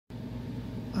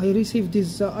I received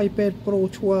this iPad Pro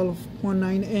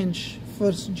 12.9 inch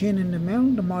first gen in the mail.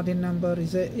 The model number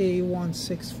is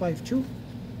A1652.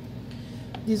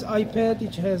 This iPad,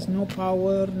 it has no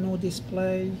power, no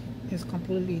display, is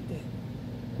completely dead.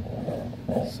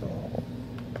 So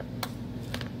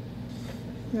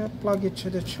yeah, plug it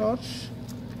to the charge.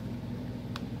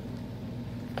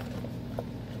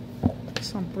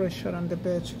 Some pressure on the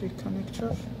battery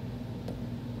connector.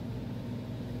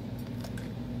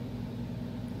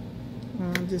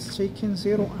 And it's taking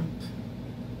 0 amp.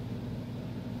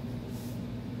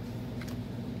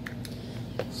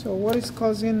 So what is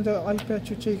causing the iPad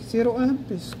to take 0 amp?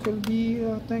 This could be,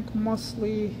 I think,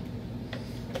 mostly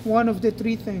one of the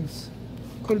three things.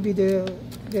 Could be there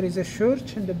is a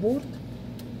short in the board,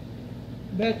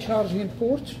 bad charging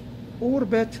port, or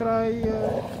bad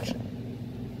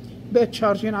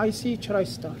charging IC. Try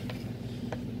start.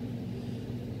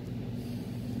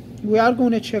 We are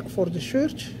going to check for the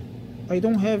short. I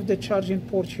don't have the charging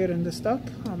port here in the stock.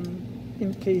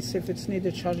 In case if it's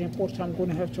needed charging port, I'm going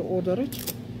to have to order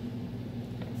it.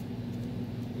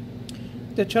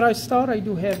 The TriStar, I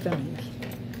do have them here.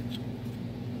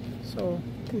 So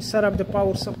we set up the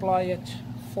power supply at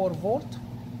 4 volt.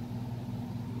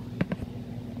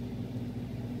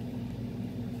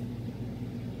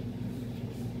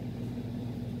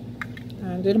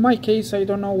 And in my case, I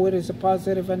don't know where is the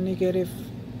positive and negative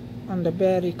on the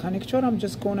battery connector. I'm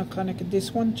just going to connect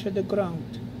this one to the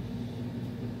ground.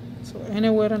 So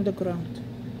anywhere on the ground.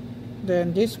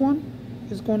 Then this one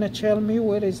is going to tell me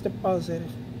where is the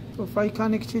positive. So if I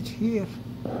connect it here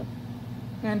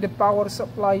and the power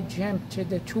supply jumped to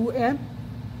the 2 amp,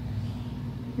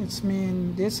 it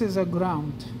means this is a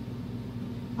ground.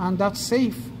 And that's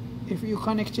safe if you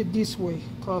connect it this way,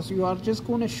 because you are just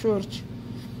going to short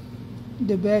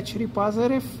the battery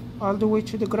positive all the way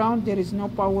to the ground. There is no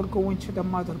power going to the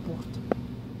motherboard.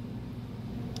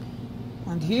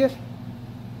 And here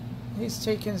it's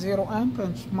taking 0 amp,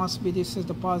 and must be this is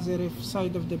the positive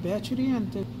side of the battery,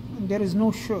 and there is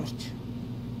no short.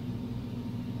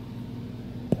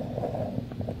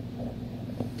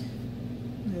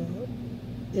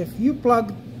 If you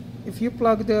plug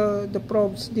the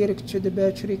probes direct to the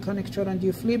battery connector and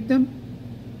you flip them,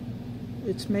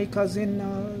 it may cause in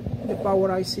the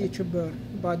power IC to burn.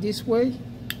 But this way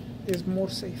is more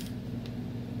safe.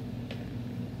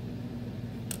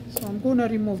 So I'm going to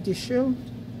remove this shield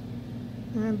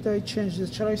and I change the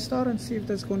TriStar and see if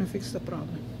that's going to fix the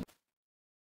problem.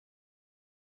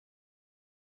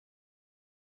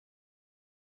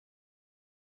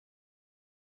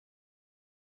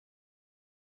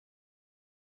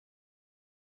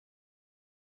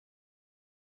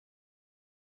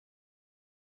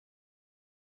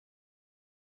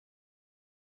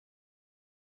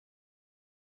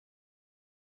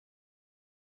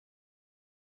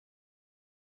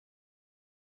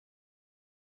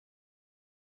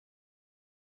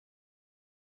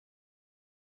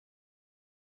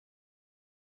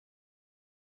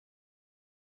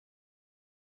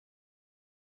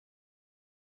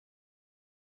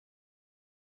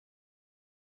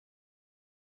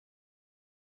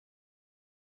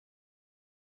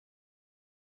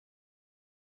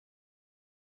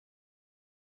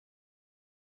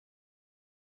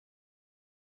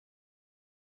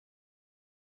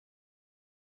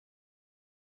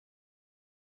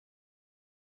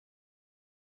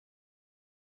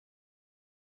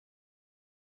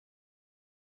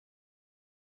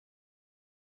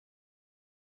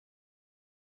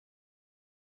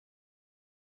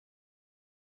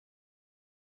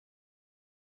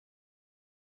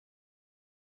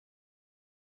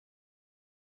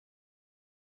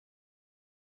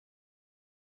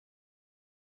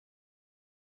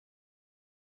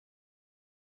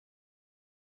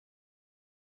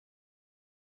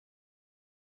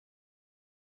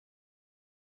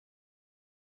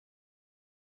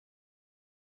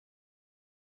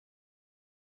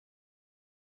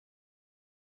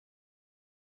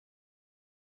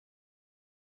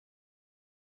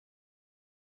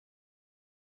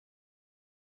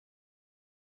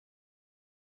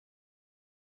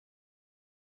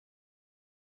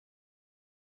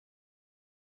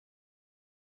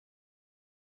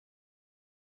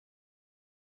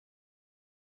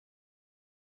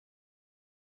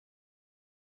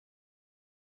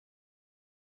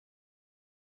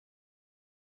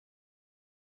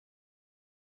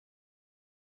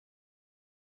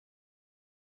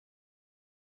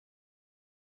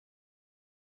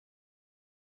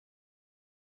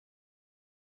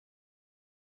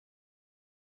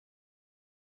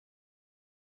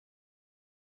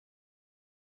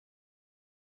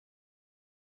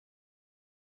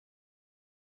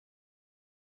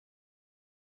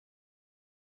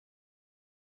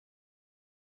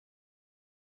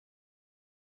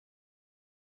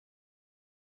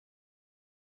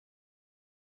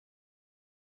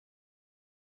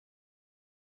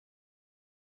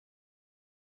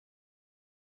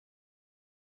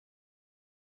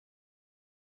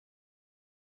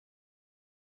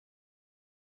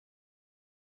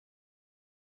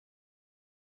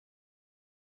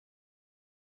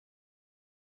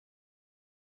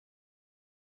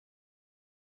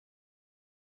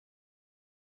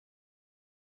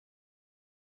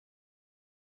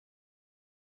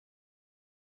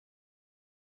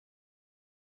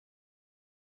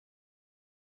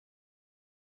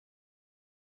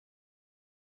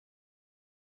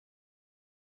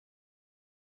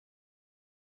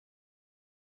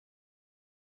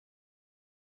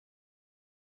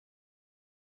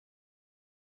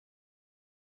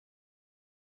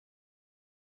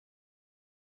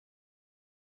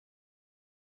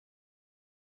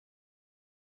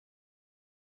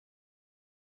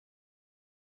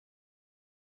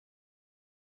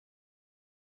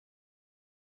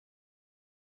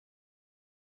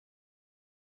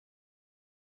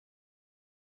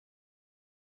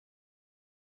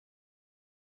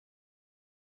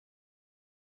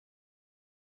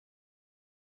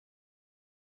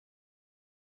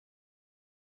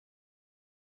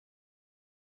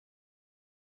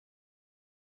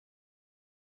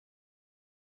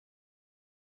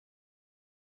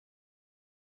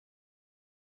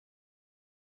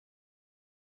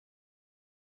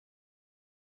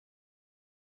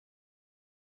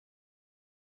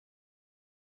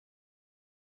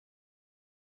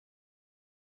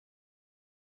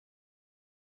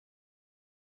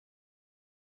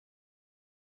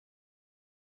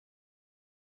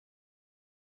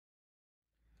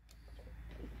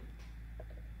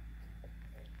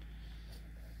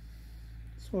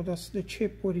 So that's the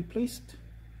chip we replaced.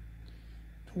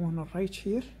 The one right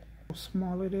here, how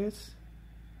small it is.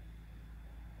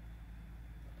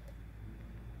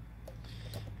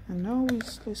 And now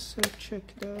let's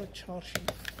check the charging.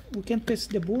 We can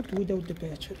test the board without the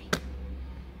battery.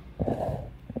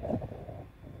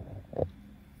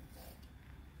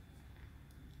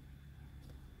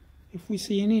 If we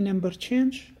see any number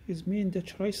change, it means the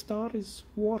TriStar is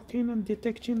working and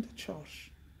detecting the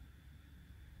charge.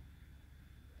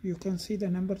 You can see the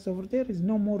numbers over there is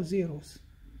no more zeros.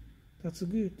 That's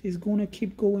good. It's gonna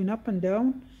keep going up and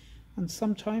down, and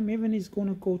sometime even it's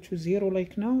gonna go to 0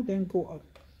 like now, then go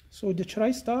up. So the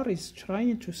TriStar is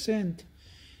trying to send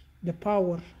the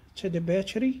power to the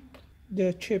battery.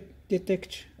 The chip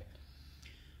detects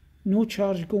no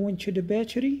charge going to the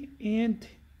battery and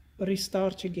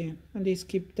restart again, and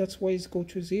that's why it's go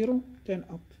to 0 then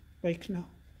up like now.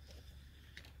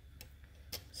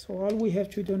 So all we have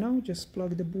to do now, just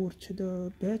plug the board to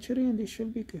the battery and it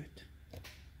should be good.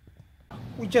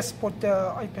 We just put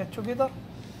the iPad together,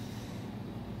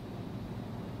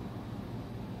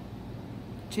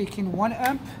 taking 1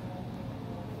 amp,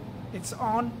 it's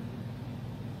on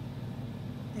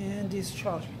and it's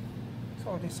charging.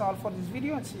 So that's all for this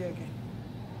video, and see you again.